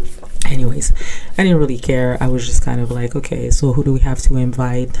 So anyways, I didn't really care. I was just kind of like, okay, so who do we have to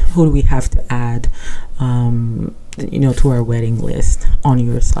invite? Who do we have to add to our wedding list on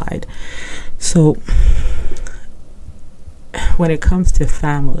your side? So when it comes to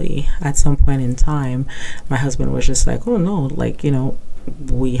family, at some point in time, my husband was just like, oh no, like,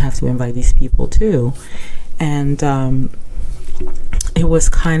 we have to invite these people too. And it was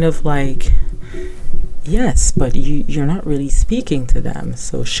kind of like, yes, but you're not really speaking to them,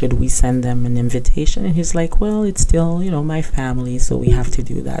 so should we send them an invitation? And he's like, well, it's still, my family, so we have to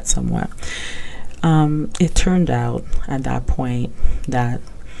do that somewhere. It turned out at that point that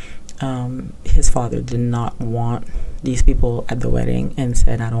his father did not want these people at the wedding and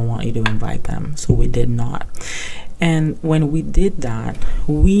said, I don't want you to invite them. So we did not. And when we did that,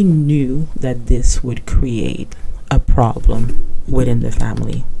 we knew that this would create a problem within the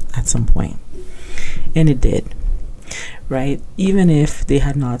family at some point. And it did, right? Even if they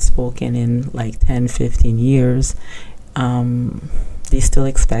had not spoken in like 10, 15 years, they still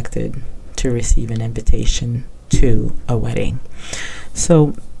expected to receive an invitation to a wedding.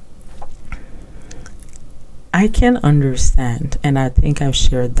 So I can understand, and I think I've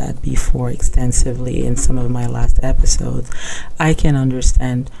shared that before extensively in some of my last episodes. I can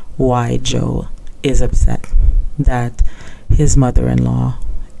understand why Joe is upset that his mother-in-law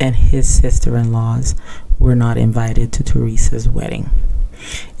and his sister-in-laws were not invited to Teresa's wedding,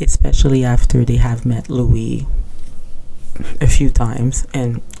 especially after they have met Louis a few times,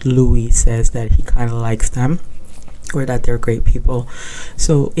 and Louis says that he kind of likes them, or that they're great people.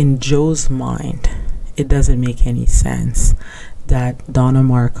 So in Joe's mind, it doesn't make any sense that Donna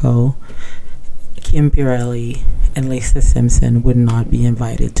Marco, Kim Pirelli, and Lisa Simpson would not be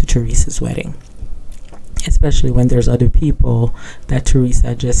invited to Teresa's wedding, especially when there's other people that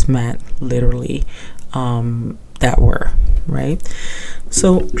Teresa just met, literally, that were, right?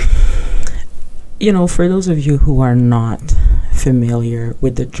 So, for those of you who are not familiar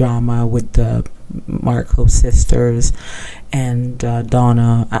with the drama with the Marco sisters and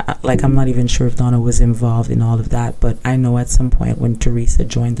Donna, I'm not even sure if Donna was involved in all of that, but I know at some point when Teresa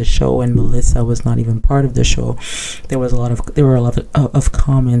joined the show and Melissa was not even part of the show, there were a lot of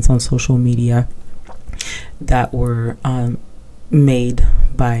comments on social media that were made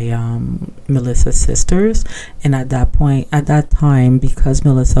by Melissa's sisters, and at that time, because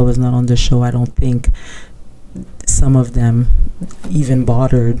Melissa was not on the show, I don't think some of them even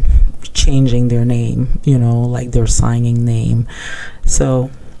bothered changing their name, like their signing name. So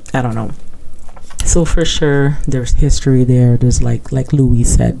I don't know. So for sure there's history there. There's like Louis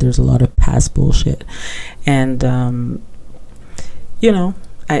said, there's a lot of past bullshit, and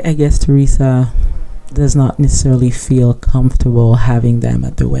I guess Teresa does not necessarily feel comfortable having them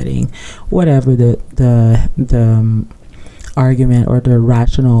at the wedding, whatever the argument or the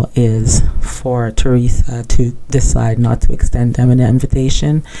rationale is for Teresa to decide not to extend them an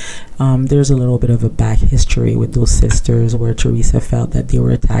invitation. There's a little bit of a back history with those sisters where Teresa felt that they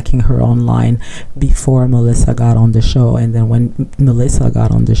were attacking her online before Melissa got on the show, and then when Melissa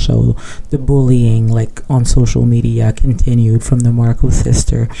got on the show, the bullying on social media continued from the Marco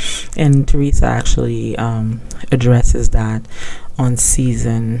sister, and Teresa actually addresses that on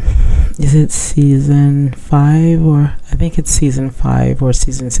season 5, or I think it's season 5 or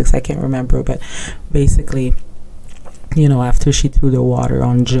season 6, I can't remember, but basically, after she threw the water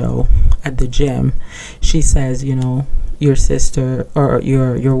on Joe at the gym, she says, your sister or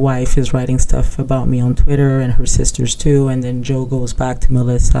your wife is writing stuff about me on Twitter, and her sisters too, and then Joe goes back to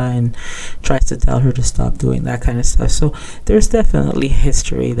Melissa and tries to tell her to stop doing that kind of stuff. So there's definitely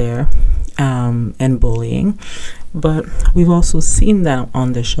history there, and bullying, but we've also seen them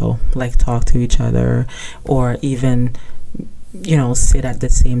on the show, talk to each other, or even sit at the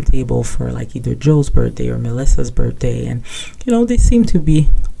same table for either Joe's birthday or Melissa's birthday, and they seem to be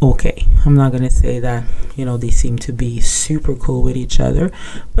okay. I'm not gonna say that they seem to be super cool with each other,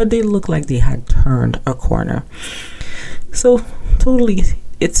 but they look like they had turned a corner. So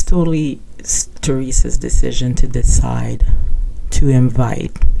it's totally Teresa's decision to decide to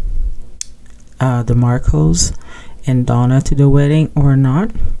invite the Marcos and Donna to the wedding or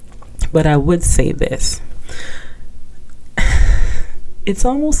not. But I would say this: it's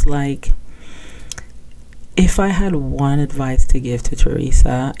almost like, if I had one advice to give to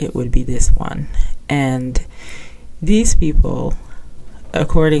Teresa, it would be this one. And these people,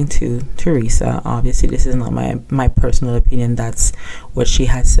 according to Teresa, obviously this is not my personal opinion, that's what she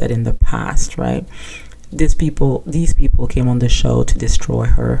has said in the past, right? These people came on the show to destroy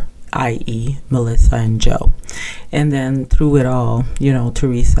her, i.e. Melissa and Joe. And then through it all,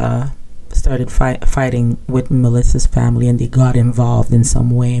 Teresa started fighting with Melissa's family, and they got involved in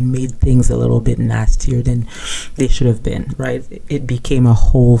some way and made things a little bit nastier than they should have been, right? It became a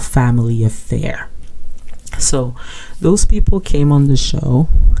whole family affair. So those people came on the show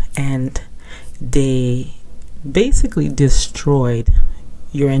and they basically destroyed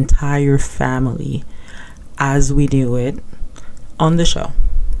your entire family as we knew it on the show,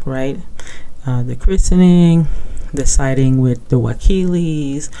 right? The christening, the siding with the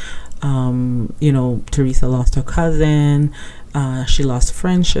Wakilis, Teresa lost her cousin, she lost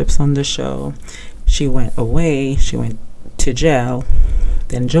friendships on the show, she went away, she went to jail,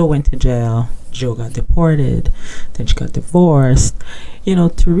 then Joe went to jail, Joe got deported, then she got divorced.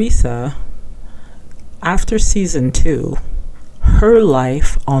 Teresa, after season 2, her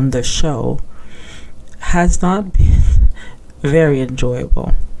life on the show has not been very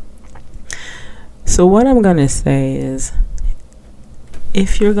enjoyable. So what I'm gonna say is,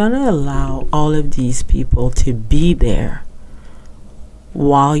 if you're gonna allow all of these people to be there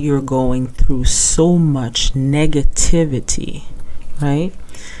while you're going through so much negativity, right?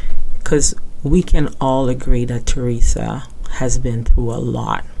 Because we can all agree that Teresa has been through a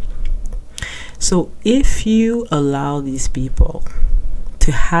lot. So if you allow these people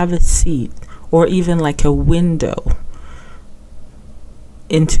to have a seat, or even a window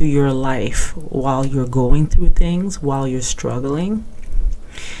into your life while you're going through things, while you're struggling,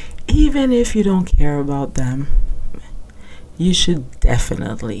 even if you don't care about them, you should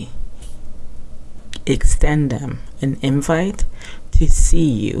definitely extend them an invite to see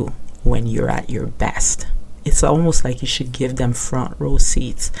you when you're at your best. It's almost like you should give them front row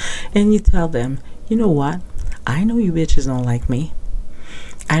seats and you tell them, you know what? I know you bitches don't like me.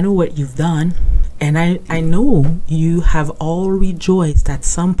 I know what you've done. And I know you have all rejoiced at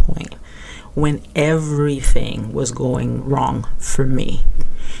some point when everything was going wrong for me.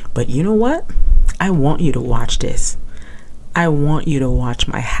 But you know what? I want you to watch this. I want you to watch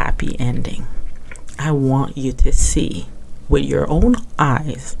my happy ending. I want you to see with your own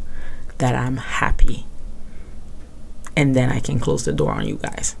eyes that I'm happy. And then I can close the door on you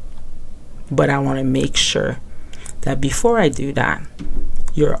guys. But I want to make sure that before I do that,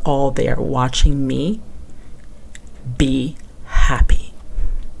 you're all there watching me be happy.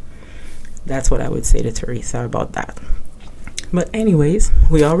 That's what I would say to Teresa about that. But anyways,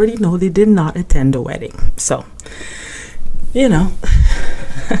 we already know they did not attend the wedding. So, you know.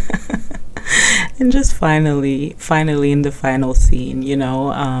 And just finally in the final scene, you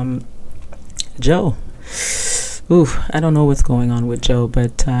know, Joe. Ooh, I don't know what's going on with Joe,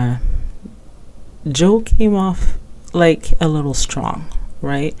 but Joe came off like a little strong,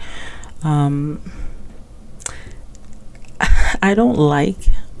 right? I don't like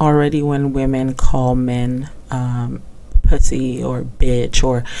already when women call men pussy or bitch,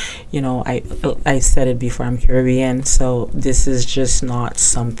 or, you know, I said it before, I'm Caribbean, so this is just not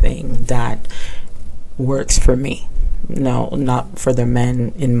something that works for me. No, not for the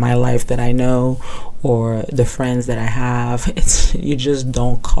men in my life that I know or the friends that I have. It's, you just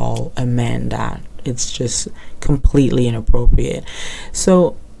don't call a man that. It's just completely inappropriate.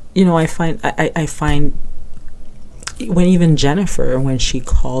 So, you know, I find when even Jennifer, when she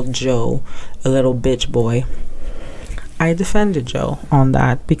called Joe a little bitch boy, I defended Joe on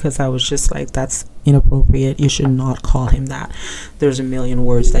that because I was just like, that's inappropriate. You should not call him that. There's a million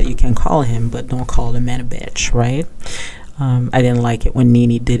words that you can call him, but don't call the man a bitch, right? I didn't like it when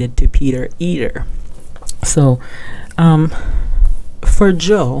Nene did it to Peter either. So, for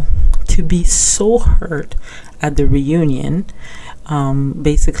Joe to be so hurt at the reunion,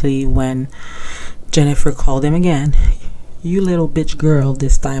 basically when Jennifer called him again, you little bitch girl,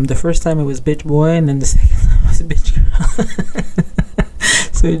 this time. The first time it was bitch boy, and then the second time it was bitch girl.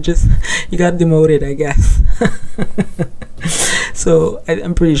 So you got demoted, I guess. So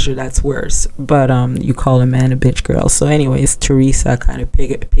I'm pretty sure that's worse. But you call a man a bitch girl. So anyways, Teresa kind of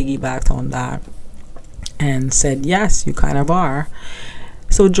piggybacked on that and said, yes, you kind of are.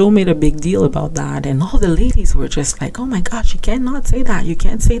 So Joe made a big deal about that, and all the ladies were just like, oh my gosh, you cannot say that. You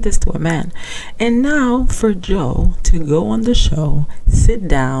can't say this to a man. And now for Joe to go on the show, sit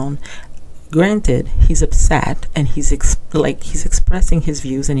down, granted, he's upset, and he's expressing his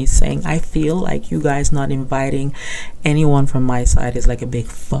views, and he's saying, I feel like you guys not inviting anyone from my side is like a big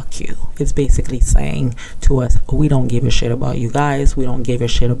fuck you. It's basically saying to us, we don't give a shit about you guys. We don't give a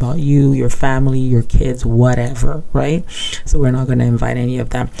shit about you, your family, your kids, whatever, right? So we're not going to invite any of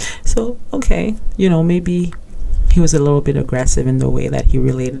them. So, okay, you know, maybe he was a little bit aggressive in the way that he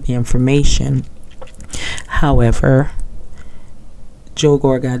related the information. However, Joe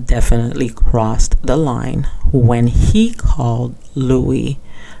Gorga definitely crossed the line when he called Louis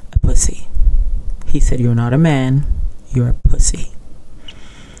a pussy. He said, you're not a man, you're a pussy.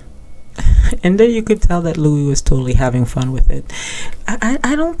 And then you could tell that Louis was totally having fun with it.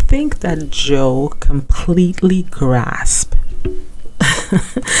 I don't think that Joe completely grasped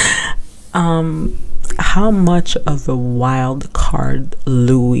how much of a wild card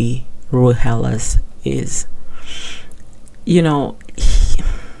Louis Ruelas is. You know,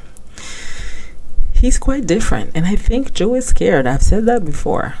 he's quite different, and I think Joe is scared. I've said that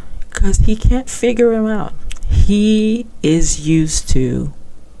before, because he can't figure him out. He is used to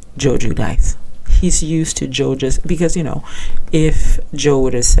Joe Giudice. He's used to Joe just because, you know, if Joe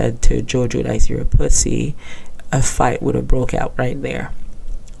would have said to Joe Giudice, you're a pussy, a fight would have broke out right there.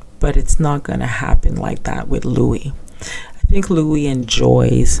 But it's not gonna happen like that with Louis. I think Louis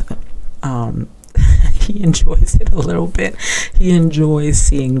enjoys he enjoys it a little bit. He enjoys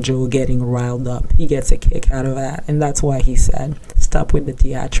seeing Joe getting riled up. He gets a kick out of that, and that's why he said, stop with the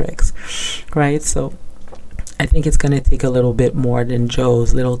theatrics, right? So I think it's going to take a little bit more than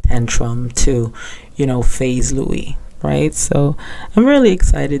Joe's little tantrum to, you know, phase Louis, right? So I'm really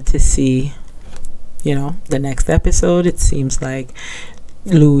excited to see, you know, the next episode. It seems like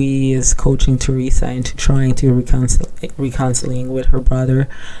Louis is coaching Teresa into trying to reconciling with her brother.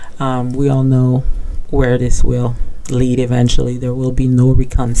 We all know where this will lead eventually. There will be no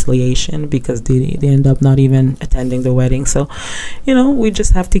reconciliation because they end up not even attending the wedding. So, we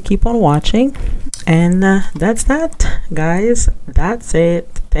just have to keep on watching. And that's that, guys. That's it.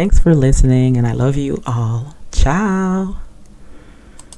 Thanks for listening, and I love you all. Ciao.